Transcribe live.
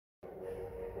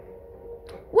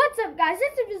up, guys?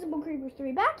 It's Invisible Creepers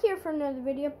 3 back here for another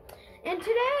video. And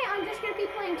today I'm just going to be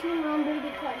playing Team Rumble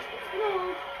because it's been a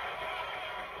long time.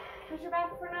 Because you're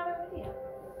back for another video.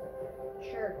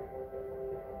 Sure.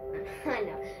 I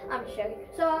know. I'm just joking.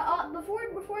 So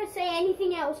before I say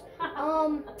anything else,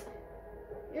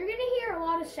 you're going to hear a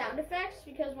lot of sound effects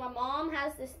because my mom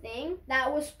has this thing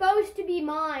that was supposed to be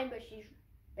mine, but she's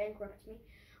bankrupted me.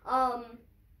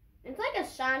 It's like a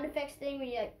sound effects thing where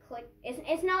you like click.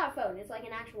 It's not a phone. It's like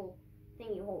an actual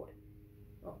thing you hold.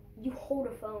 Well, you hold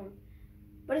a phone,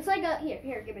 but it's like a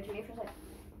here. Give it to me for a second.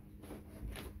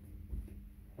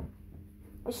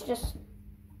 It's just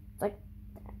like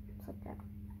that. It's like that.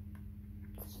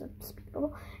 It's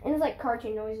unspeakable, and it's like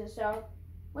cartoon noises. So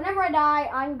whenever I die,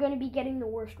 I'm gonna be getting the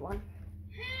worst one.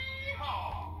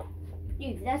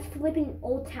 Dude, that's flipping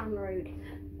Old Town Road.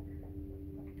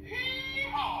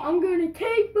 I'm gonna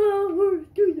take my horse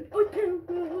to the Old Town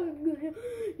Road.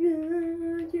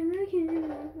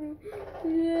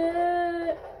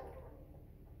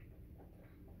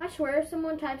 I swear if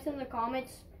someone types in the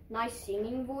comments, nice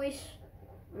singing voice,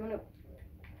 I'm gonna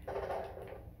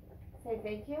Say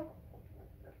thank you.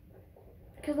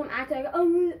 because I'm acting like,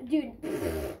 oh, dude.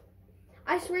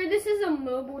 I swear this is a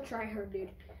mobile tryhard, dude.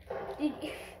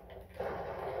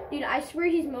 Dude, I swear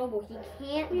he's mobile. He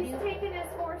can't. He's taking his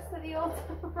horse to the old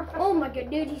town. Oh my god,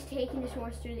 dude, he's taking his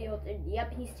horse to the old.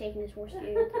 Yep, he's taking his horse to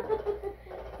the old town.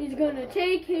 He's gonna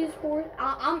take his horse.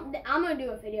 I'm gonna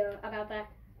do a video about that.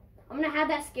 I'm gonna have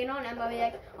that skin on and I'll be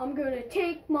like, I'm gonna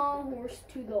take my horse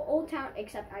to the old town.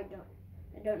 Except I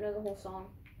don't know the whole song.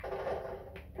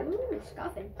 Ooh,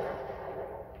 scuffing.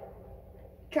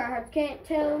 Tryhards can't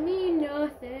tell me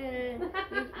nothing.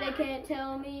 They can't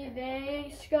tell me they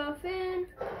ain't scuffing.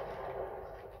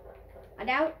 I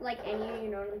doubt like any of you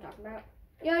know what I'm talking about.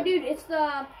 Yo, dude, it's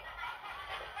the.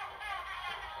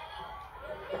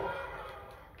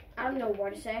 I don't know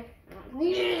what to say.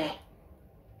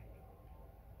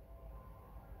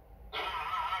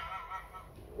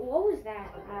 What was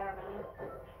that? I don't know.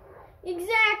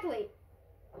 Exactly.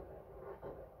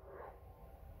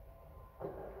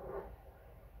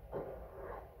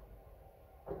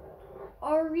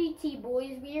 RET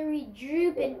boys, we are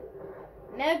drooping.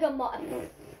 Mega Mall.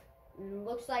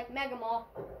 Looks like Mega Mall.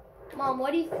 Mom,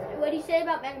 what do you say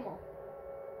about Mega Mall?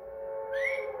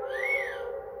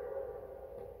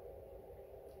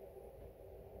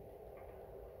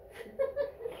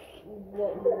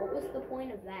 What was the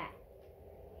point of that?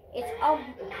 It's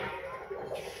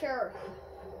sure.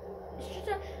 It's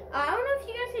just I don't know if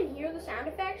you guys can hear the sound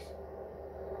effects,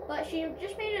 but she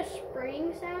just made a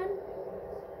spring sound.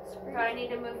 So I need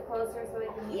to move closer so we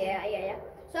can hear. Yeah.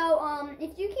 So,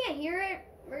 if you can't hear it,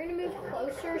 we're gonna move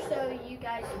closer so you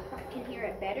guys can hear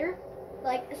it better.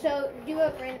 Like, so do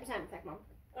a random sound effect, Mom.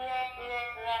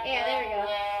 Yeah, there we go.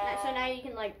 So now you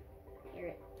can, like, hear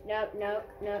it. No,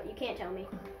 you can't tell me.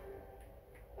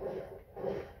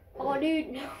 Oh, dude,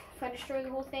 no. If I destroy the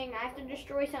whole thing, I have to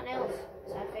destroy something else.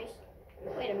 Sad face.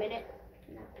 Wait a minute.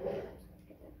 No.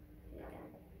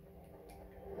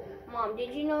 Mom,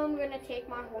 did you know I'm gonna take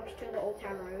my horse to the Old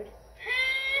Town Road?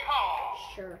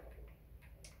 Sure.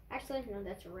 Actually, no,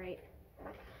 that's right.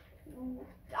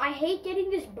 I hate getting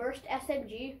this burst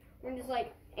SMG when there's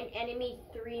like an enemy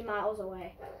 3 miles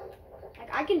away.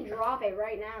 Like I can drop it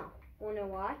right now. Wanna know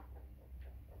why?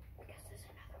 Because there's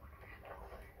another one around the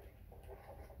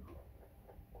corner.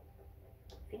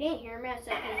 If you didn't hear me, I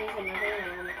said because there's another one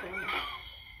around the corner.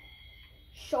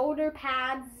 Shoulder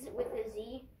pads with a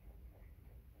Z.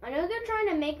 I know they're trying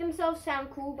to make themselves sound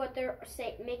cool, but they're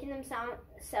making themselves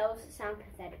sound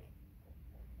pathetic.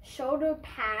 Shoulder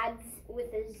pads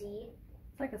with a Z.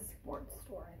 It's like a sports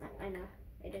store. I know,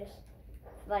 it is.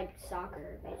 Like soccer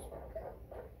or baseball.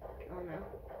 I don't know.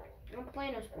 I don't play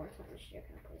no sports. I'm just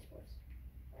joking, I play sports.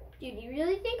 Dude, you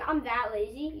really think I'm that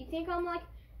lazy? You think I'm like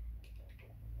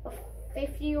a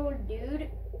 50-year-old dude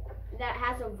that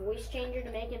has a voice changer to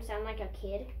make him sound like a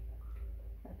kid?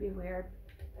 That'd be weird.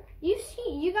 You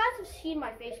guys have seen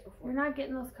my face before. You're not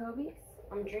getting those Kobe's?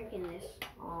 I'm drinking this.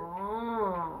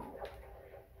 Oh.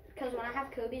 Because when I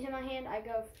have Kobe's in my hand, I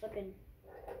go flipping.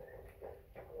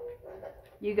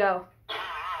 You go.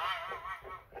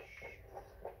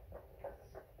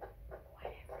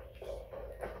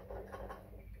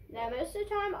 Now, most of the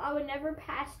time, I would never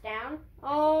pass down.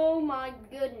 Oh my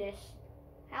goodness.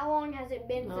 How long has it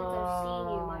been since I've seen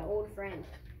you, my old friend?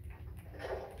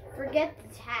 Forget the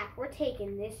tap. We're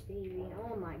taking this, baby.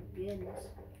 Oh my goodness.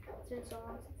 It's been so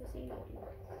long since I've seen you, dude.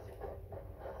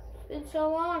 It's been so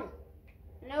long.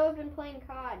 I know I've been playing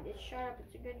COD. Just shut up.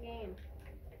 It's a good game.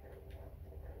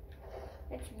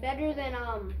 It's better than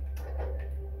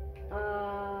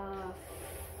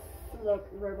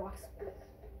Roblox.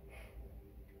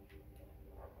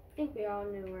 I think we all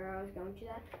knew where I was going to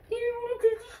that.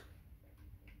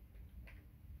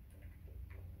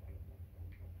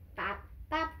 Bap,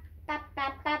 bap, bap,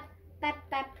 bap, bap, bap,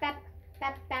 bap, bap,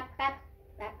 bap, bap, bap,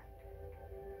 bap.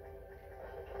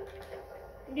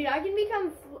 Dude, I can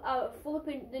become full of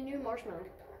the new marshmallow.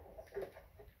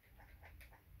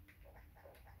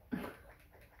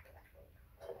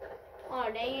 Oh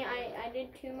dang it, I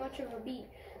did too much of a beat.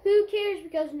 Who cares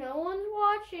because no one's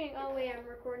watching? Oh wait, I'm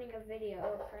recording a video.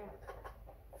 Oh crap.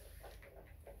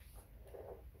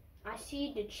 I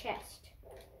see the chest.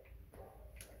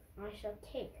 I shall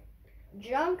take.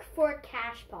 Junk for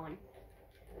cash pawn.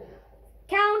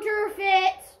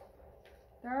 Counterfeit!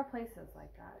 There are places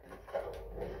like that.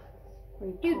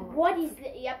 Dude, what is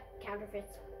the... Yep,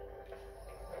 counterfeits.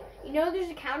 You know there's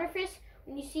a counterfeit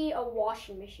when you see a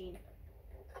washing machine.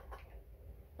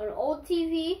 An old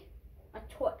TV, a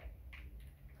toy.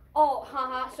 Oh,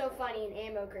 haha, so funny, an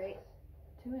ammo crate.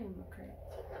 2 ammo crates.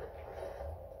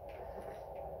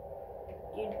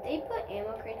 Dude, they put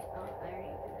ammo crates... Oh, I already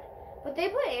opened that. But they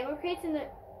put ammo crates in the...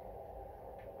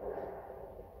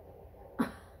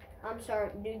 I'm sorry,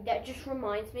 dude, that just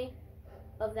reminds me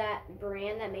of that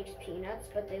brand that makes peanuts,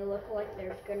 but they look like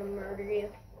they're gonna murder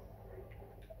you.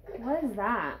 What is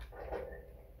that?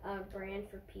 A brand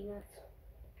for peanuts.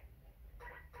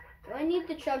 Do I need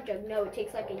the chug jug? No, it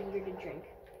takes like a year to drink.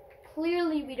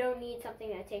 Clearly, we don't need something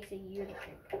that takes a year to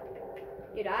drink.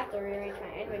 Dude, I have to rearrange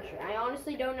my inventory. I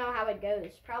honestly don't know how it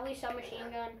goes. Probably some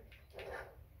machine gun.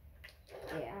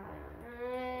 Yeah.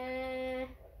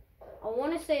 I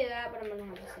want to say that, but I'm going to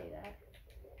have to say that.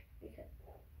 Because...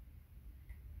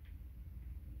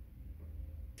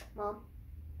 Mom.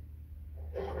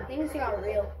 Things got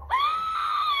real.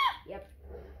 Yep.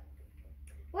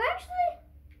 Well, actually...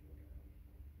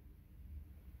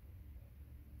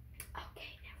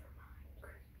 Okay, never mind.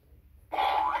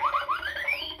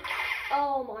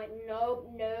 Oh my, nope.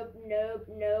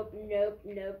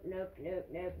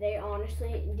 They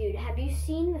honestly, dude, have you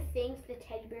seen the things the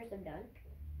teddy bears have done?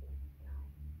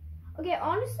 Okay,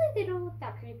 honestly, they don't look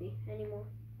that creepy anymore.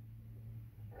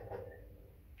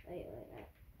 Wait.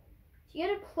 So you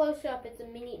get a close up, it's a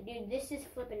mini, dude, this is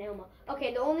flipping Elmo.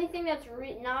 Okay, the only thing that's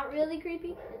not really creepy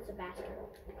is the basketball.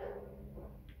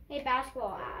 Hey,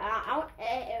 basketball,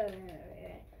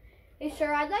 hey,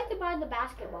 sir, I'd like to buy the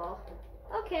basketball.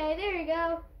 Okay, there you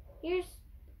go. Here's,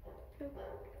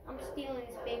 I'm stealing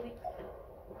this, baby.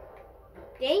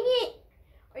 Dang it!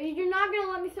 You're not going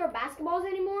to let me throw basketballs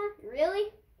anymore?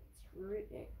 Really? It's rude.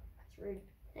 It's rude.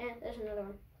 Yeah, there's another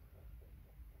one.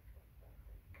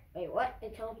 Wait, what?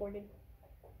 It teleported.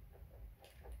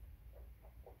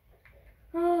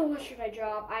 Oh, what should I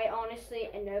drop? I honestly,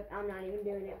 nope, I'm not even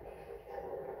doing it.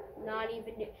 Not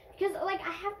even do, because like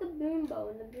I have the boom bow,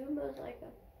 and the boom bow is like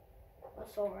a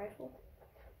assault rifle,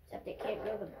 except it can't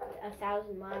go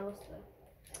 1,000 miles to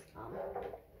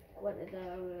what the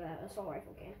assault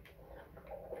rifle can.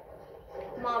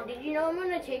 Mom, did you know I'm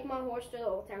gonna take my horse to the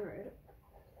Old Town Road?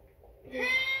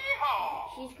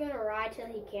 He's gonna ride till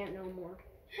he can't no more.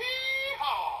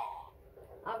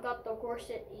 I've got the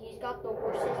horses. He's got the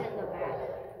horses in the back.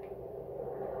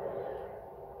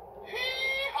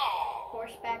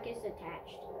 Horseback is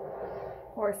attached.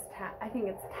 I think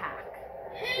it's tack.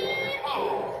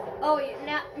 Oh,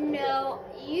 no.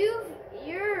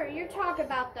 You're talking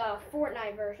about the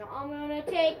Fortnite version. I'm gonna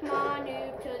take my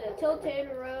noob to the tilted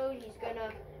road. He's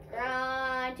gonna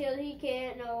ride till he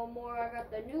can't no more. I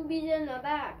got the newbies in the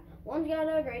back. One's got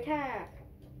a great tack.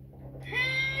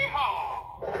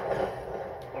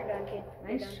 You're done, kid.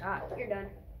 Nice shot. You're done.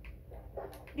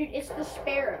 Dude, it's the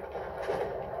sparrow.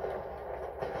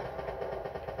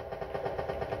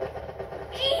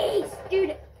 Jeez!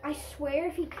 Dude, I swear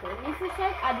if he killed me for a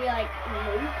sec, I'd be like,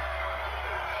 nope.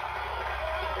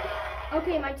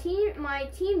 Okay, my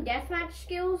team deathmatch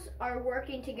skills are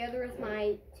working together with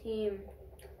my team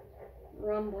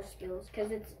rumble skills,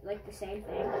 because it's like the same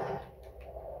thing.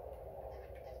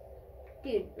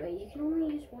 Dude, wait, you can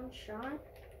only use one shot?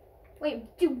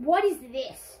 Wait, dude, what is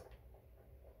this?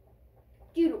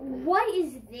 Dude, what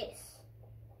is this?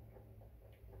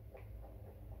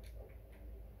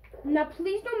 Now,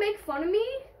 please don't make fun of me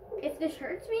if this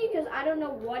hurts me, because I don't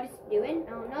know what it's doing.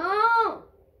 Oh, no!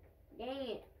 Dang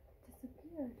it.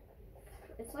 Disappeared.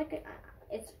 It's like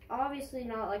it's obviously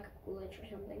not like a glitch or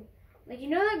something. Like, you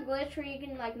know that glitch where you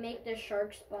can, like, make the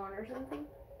shark spawn or something?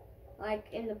 Like,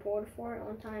 in the Port Fort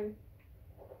one time,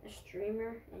 a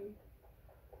streamer, and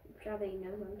you probably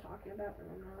know who I'm talking about, but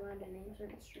I'm not allowed to name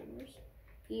certain streamers.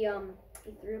 He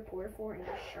threw a Port Fort and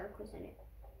a shark was in it.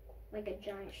 Like a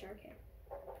giant shark head.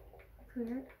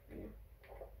 weird.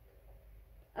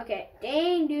 Okay,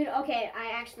 dang, dude. Okay,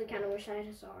 I actually kind of wish I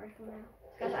had saw rifle now.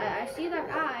 Because I see that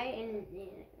guy and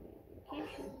can't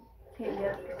shoot. Can't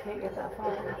get that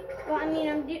far. Well, I mean,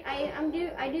 I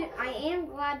am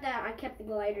glad that I kept the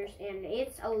gliders, and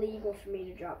it's illegal for me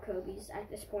to drop Kobe's at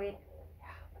this point.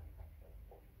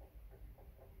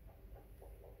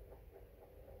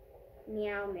 Yeah.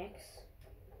 Meow Mix.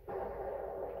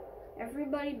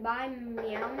 Everybody buy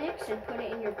Meow Mix and put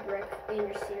it in your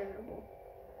cereal bowl.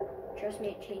 Trust me,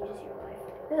 it changes your life.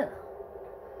 Ugh.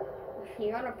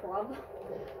 You got a problem?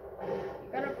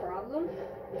 You got a problem?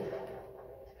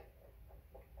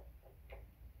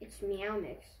 It's Meow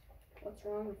Mix. What's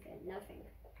wrong with it? Nothing.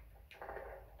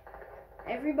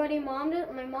 Everybody,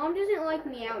 my mom doesn't like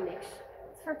Meow Mix.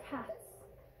 It's for cats.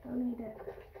 Don't eat it.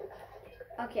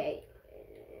 Okay.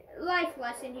 Life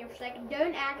lesson here for a second.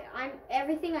 Don't act.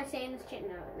 Everything I say in this channel.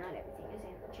 No, not everything I say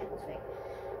in the channel is fake.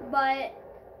 But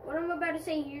what I'm about to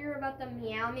say here about the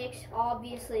Meow Mix,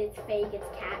 obviously it's fake. It's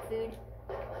cat food.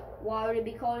 Why would it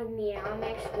be called Meow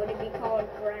Mix? Would it be called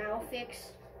Growl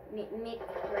Fix?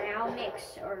 Growl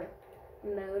Mix or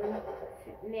Moan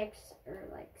Mix or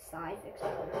like Sigh Fix?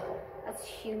 That's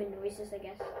human noises, I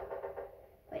guess.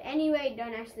 But anyway,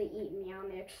 don't actually eat Meow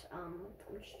Mix. I'm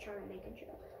just trying to make a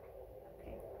joke.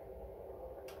 Okay.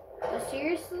 But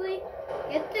seriously,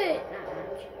 get the.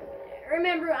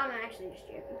 Remember, I'm actually just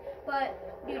joking. But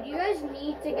dude, you guys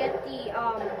need to get the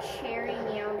cherry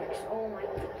Meow Mix. Oh my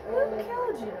god. Who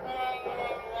killed you?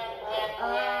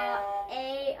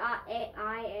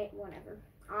 Whatever.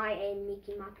 I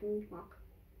Mickey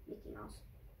Mouse.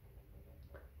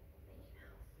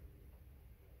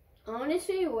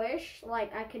 Honestly, wish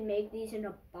like I could make these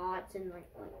into bots and like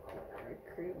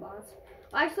recruit bots.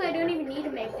 Actually, I don't even need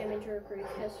to make them into recruits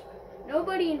because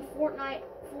nobody in Fortnite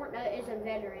is a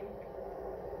veteran.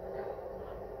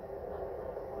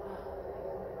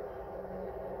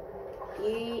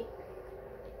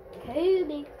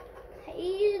 Kobe.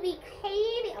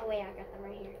 Oh wait, I got them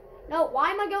right here. No,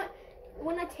 why am I going?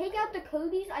 When I take out the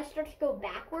Kobe's, I start to go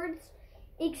backwards.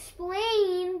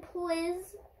 Explain,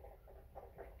 please.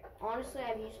 Honestly,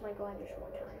 I've used my gliders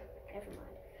one time. Never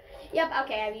mind. Yep,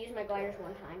 okay, I've used my gliders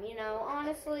one time. You know,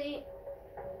 honestly,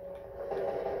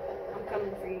 I'm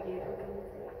coming for you, dude. I'm coming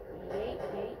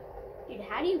for you. Yay. Dude,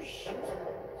 how do you shoot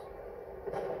someone?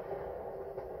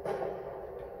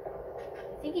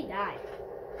 I think he died.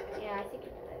 Yeah, I think he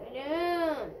died.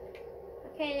 No.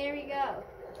 Okay, there we go.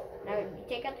 Now, you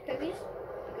take out the cookies,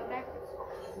 you go backwards.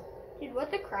 Dude,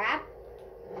 what the crap?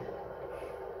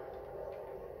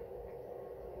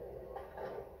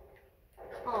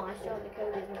 Oh, I still have the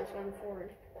cookies and it's going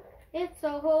forward. It's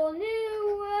a whole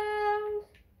new world.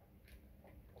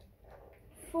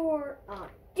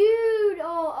 Dude,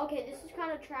 oh, okay, this is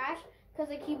kind of trash because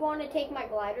I keep wanting to take my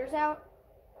gliders out.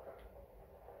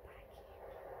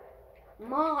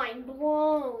 Mind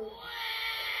blown.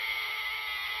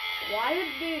 Why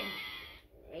would dude?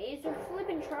 He's a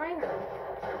flippin' tryhard.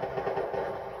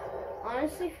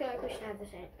 Honestly, feel like we should have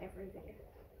this in every video.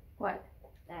 What?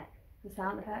 That. The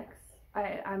sound effects?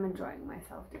 I'm enjoying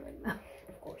myself doing them.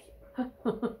 Of course you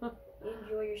are. You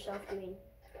enjoy yourself doing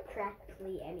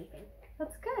practically anything.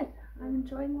 That's good. I'm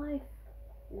enjoying life.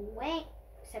 Wait.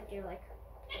 Except you're like.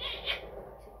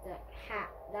 Except the hat.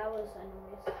 That was a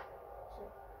noise.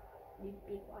 So you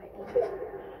be quiet.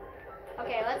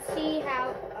 Okay, let's see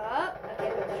how.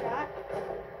 Okay, 1 shot.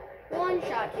 1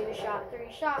 shot, 2 shot,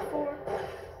 3 shot, 4.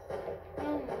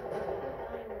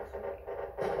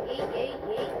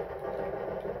 Yeet.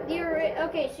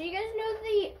 Okay, so you guys know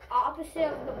the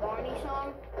opposite of the Barney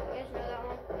song? You guys know that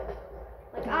one?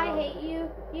 Like, I hate you,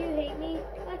 you hate me,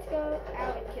 let's go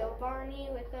out and kill Barney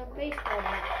with a baseball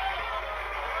bat.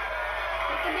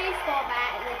 With the baseball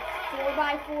bat with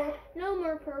 4x4, no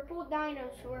more purple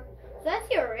dinosaur. So that's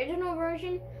the original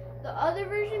version. The other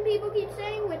version people keep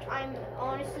saying, which I'm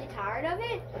honestly tired of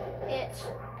it, it's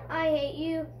I hate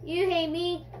you, you hate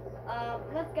me,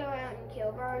 let's go out and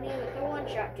kill Barney with the 1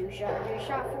 shot, 2 shot, 3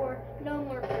 shot, 4, no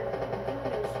more purple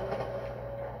dinosaur.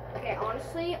 Okay,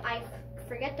 honestly, I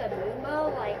forget the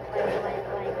boombo,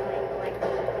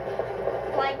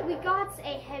 like we got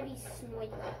a heavy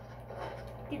snoink.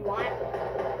 Dude, what?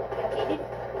 Okay, dude.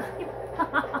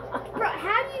 Bro,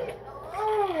 how do you?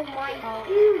 Oh my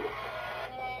dude.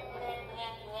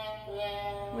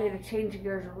 We had to change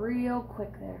gears real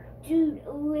quick there. Dude,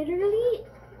 literally.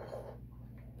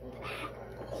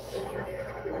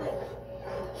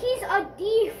 He's a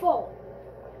default.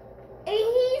 And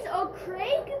he's a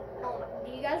Craig. Oh,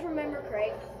 do you guys remember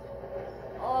Craig?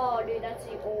 Oh, dude, that's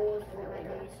the old Fortnite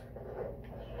days.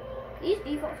 These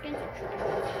default skins are trash.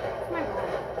 That's my mom.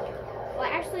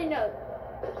 Actually, no.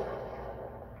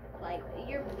 Like,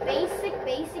 your basic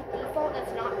default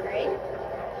that's not great.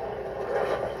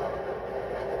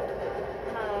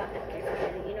 Okay,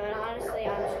 forget it. You know, and honestly,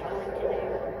 I'm stalling today.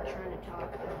 We're trying to talk.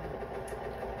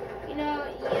 You know,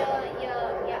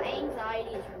 yeah,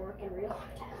 anxiety is working real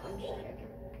hard. I'm just joking.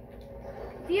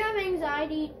 If you have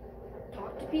anxiety,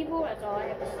 talk to people. That's all I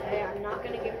have to say. I'm not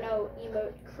gonna give no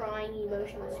crying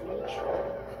emotional speech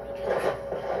because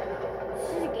this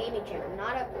is a gaming channel,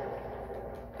 not a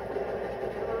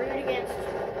root against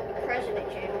the president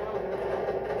channel.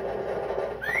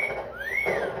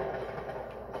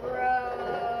 Bro,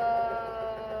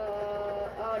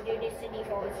 oh dude, it's the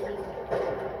default. It's the default.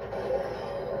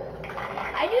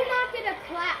 I do not get a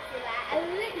clap for that. I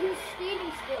lit you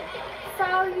standing still. So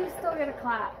you still get a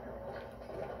clap.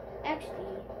 XD.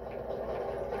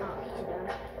 Oh, he's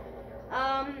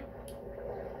done.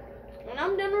 When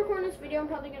I'm done recording this video, I'm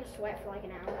probably gonna sweat for like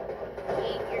an hour.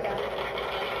 You're done.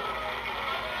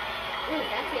 Ooh,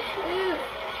 that's it. Ooh.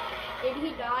 Did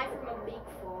he die from a big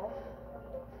fall?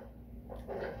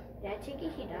 Yeah, I think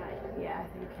he died. Yeah, I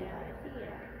think he died.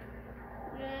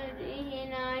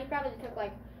 Yeah. He probably took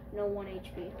like 1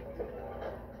 HP.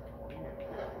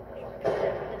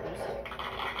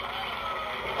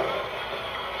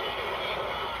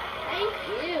 Thank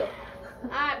you.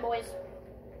 Alright, boys.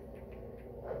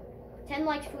 10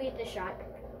 likes if we hit this shot.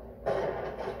 What?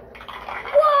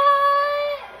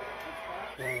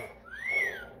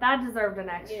 That deserved an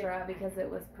extra because it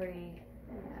was pretty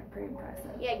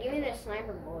impressive. Yeah, give me the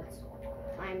sniper bullets.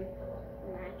 I'm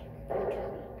magic. I'm Toby.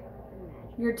 I'm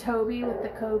magic. You're Toby with the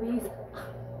Kobe's.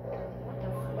 What the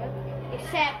fuck?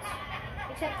 Except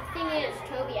the thing is,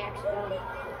 Toby acts dumb.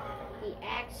 He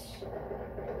acts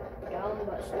dumb,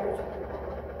 but starts with an R.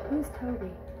 Who's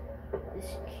Toby? This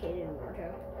kid in Naruto.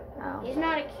 Oh. He's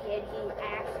not a kid. He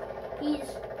acts. He's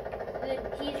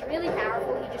really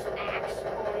powerful. He just acts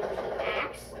on it. He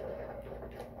acts.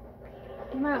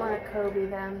 You might want to Kobe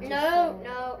them. No.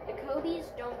 The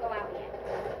Kobe's don't go out yet.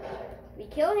 We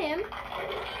kill him. We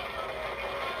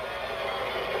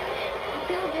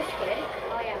kill this kid.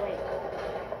 Oh yeah, wait.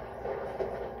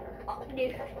 Oh,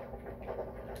 dude.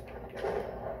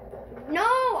 No,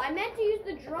 I meant to use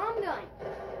the drum gun.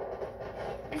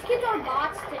 These kids are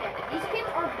bots today. Okay.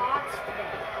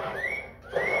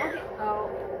 Oh.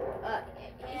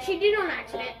 She did on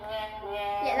accident.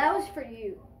 Yeah, that was for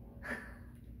you.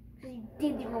 You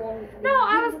did the wrong thing. No,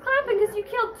 I was clapping because you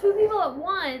killed 2 people at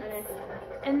once,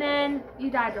 and then you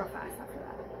died real fast after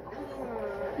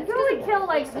that. You can only kill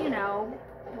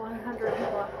 100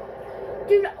 people.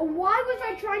 Dude, why was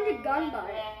I trying to gun butt?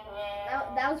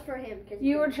 That was for him.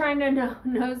 You were trying to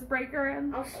nose breaker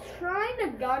him? I was trying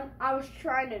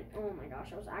to, oh my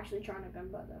gosh, I was actually trying to gun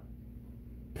butt though.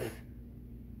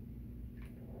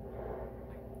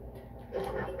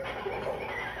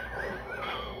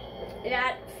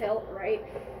 That felt right.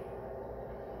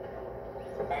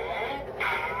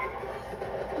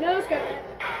 No scope.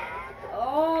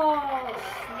 Oh,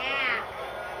 snap.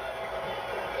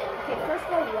 Okay, first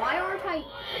of all, why aren't I...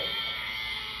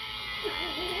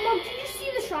 Mom, did you see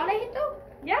the shot I hit though?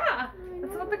 Yeah,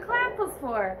 that's what the clap was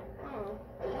for. Oh.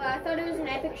 Well, I thought it was an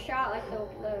epic shot like the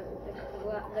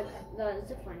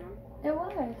zipline one. It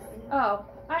was. Oh,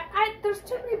 there's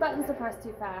too many buttons to press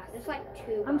too fast. There's like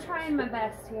 2. I'm trying my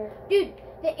best here. Dude,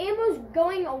 the ammo's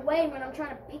going away when I'm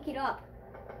trying to pick it up.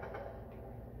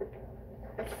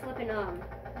 It's flipping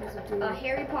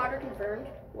Harry Potter confirmed,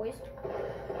 boys.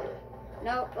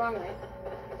 No, wrong way.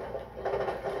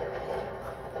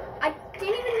 I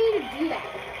didn't even mean to do that.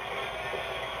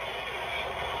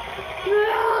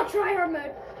 Try hard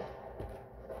mode.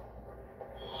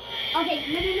 Okay,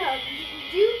 no.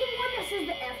 Do the one that says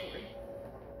the F word.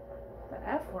 The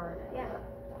F word? Yeah.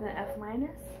 The F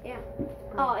minus? Yeah.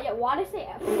 Oh, yeah, why did I say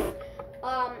F?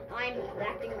 I'm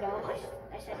acting dumb.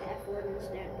 I said F word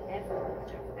instead. F word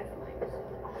instead of F minus.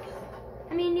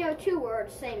 I mean, 2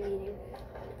 words, same meaning.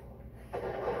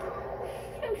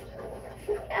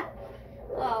 Yeah.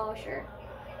 Oh, sure.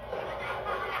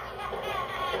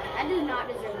 That does not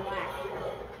deserve a laugh.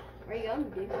 Where are you going,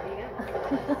 dude? Where are you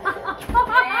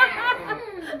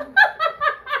going?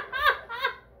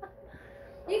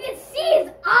 You can see his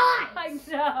eyes! I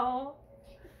know.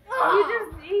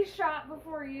 Oh. He shot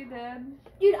before you did.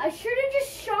 Dude, I should have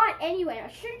just shot anyway. I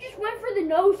should have just went for the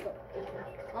nose scope.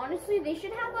 Honestly, they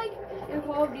should have in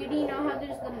Call of Duty, you know how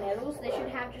there's the medals? They should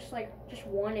have just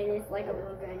one and it's like a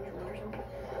revenge one or something.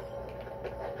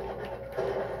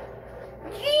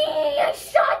 Gee, I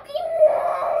shot the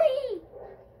Wally!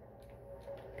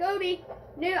 Kobe.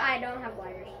 No, I don't have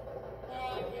gliders.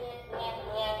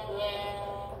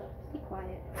 Be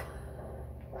quiet.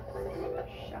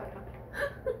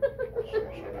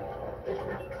 shut up.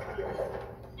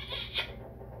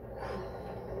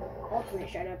 Ultimate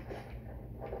shut up.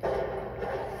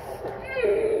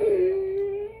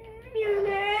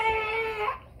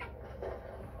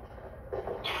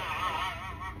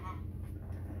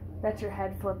 That's your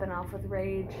head flipping off with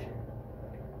rage.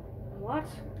 What?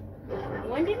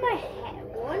 When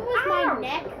was my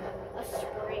neck a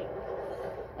spring?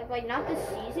 Like not this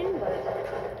season, but...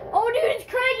 Oh, dude, it's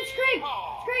Craig! It's Craig!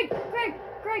 It's Craig!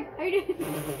 Craig! How you doing?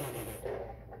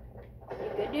 You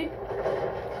good, dude?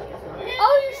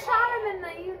 Oh, you shot him in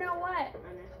the you-know-what. I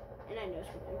know. And I know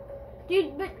something.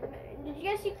 Dude, but did you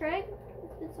guys see Craig?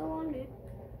 It's been so long, dude.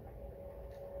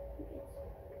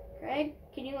 Craig,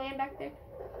 can you land back there?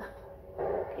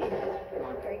 Dude, come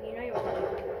on, Craig, you know you want to.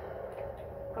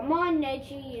 Come on,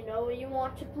 Neji, you know you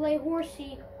want to play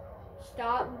horsey.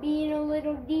 Stop being a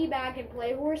little D-bag and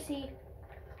play horsey.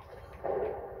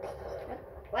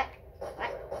 What?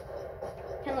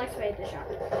 10 likes to hit the shot.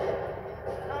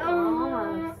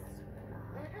 Almost.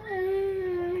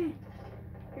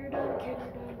 You're done, kid, you're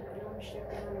done. No, I'm sure.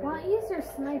 Well, use your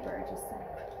sniper, just say.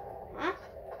 Huh?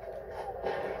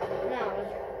 No.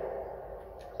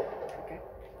 Okay.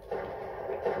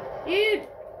 Dude!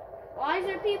 Why is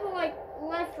there people like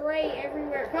left, right,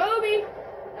 everywhere? Kobe!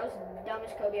 That was the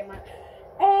dumbest Kobe of my...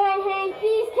 Oh, I hate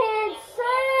these kids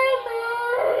so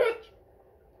much!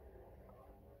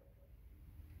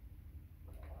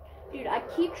 Dude, I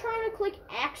keep trying to click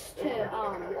X to,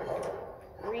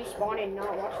 respawn and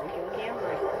not watch the kill cam.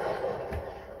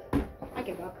 I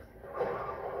give up.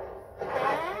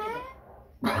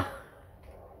 That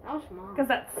was small. Because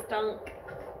that stunk.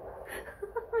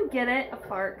 I get it, a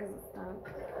fart because it stunk.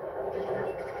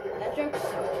 That joke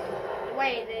sucked.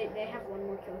 Wait, they have one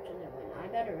more kill to them. I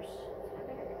better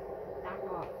back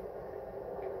off.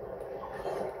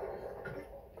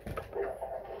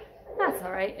 That's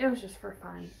alright, it was just for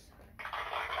fun.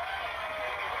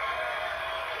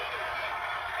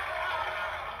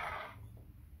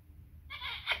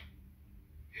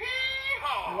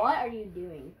 What are you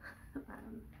doing?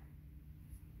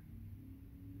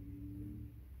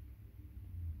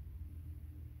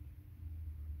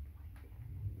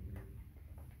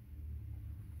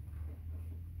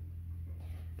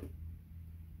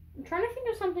 I'm trying to think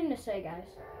of something to say, guys.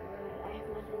 I have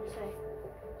nothing to say.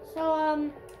 So, I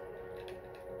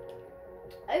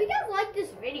hope you guys like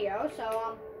this video.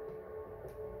 So,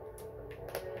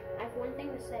 I have one thing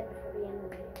to say before we end the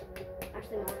video.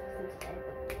 Actually, not things to say, but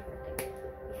one thing.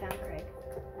 We found Craig.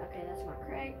 Okay, that's not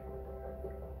Craig.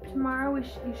 Tomorrow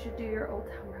you should do your Old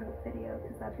Town Road video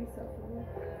because that'd be so funny.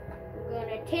 I'm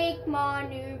gonna take my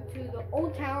noob to the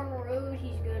Old Town Road.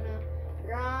 He's gonna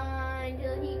grind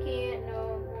till he can't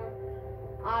no more.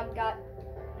 I've got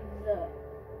the...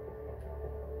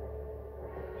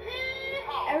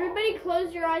 Everybody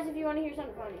close your eyes if you want to hear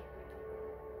something funny.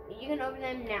 You can open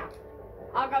them now.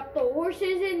 I got the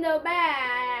horses in the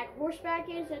back. Horseback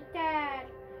is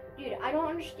attached. Dude, I don't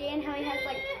understand how he has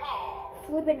like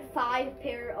flipping 5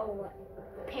 pairs of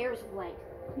legs.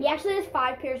 He actually has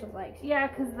 5 pairs of legs. Yeah,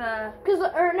 because no,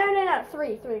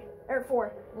 3 or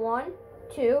 4. 1,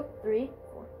 2, 3,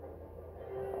 4.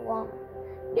 Long.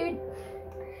 Dude.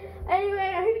 Anyway,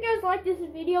 I hope you guys like this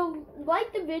video.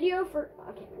 Like the video for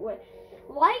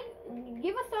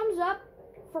give a thumbs up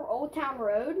for Old Town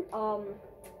Road.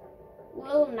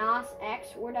 Lil Nas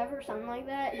X, whatever, something like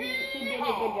that. He did a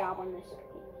good job on this.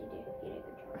 He did a good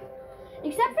job.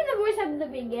 Except for the voice at the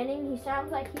beginning, he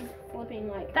sounds like he's flipping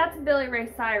like... That's Billy Ray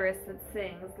Cyrus that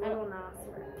sings Lil Nas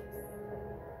X.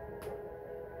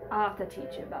 I'll have to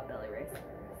teach you about Billy Ray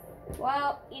Cyrus.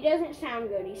 Well, he doesn't sound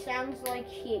good. He sounds like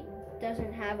he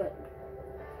doesn't have a...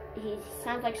 He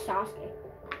sounds like Sasuke.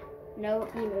 No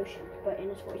emotion, but in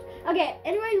his voice. Okay,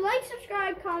 anyway, like,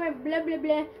 subscribe, comment, blah, blah,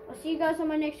 blah. I'll see you guys on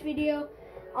my next video.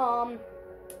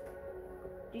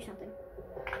 Do something.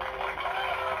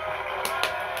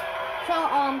 So,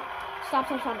 stop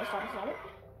it.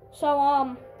 So,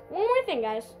 one more thing,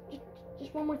 guys.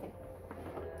 Just one more thing.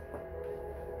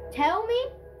 Tell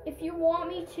me if you want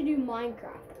me to do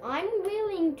Minecraft. I'm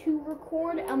willing to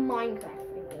record a Minecraft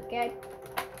video, okay?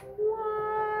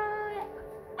 What?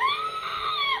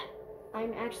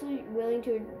 I'm actually willing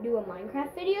to do a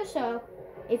Minecraft video, so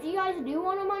if you guys do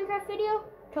want a Minecraft video,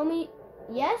 tell me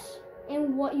yes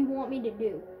and what you want me to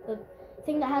do. The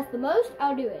thing that has the most,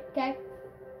 I'll do it, okay?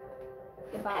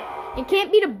 Goodbye. It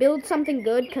can't be to build something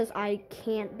good, because I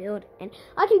can't build, and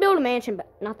I can build a mansion,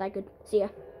 but not that good. See ya.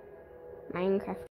 Minecraft.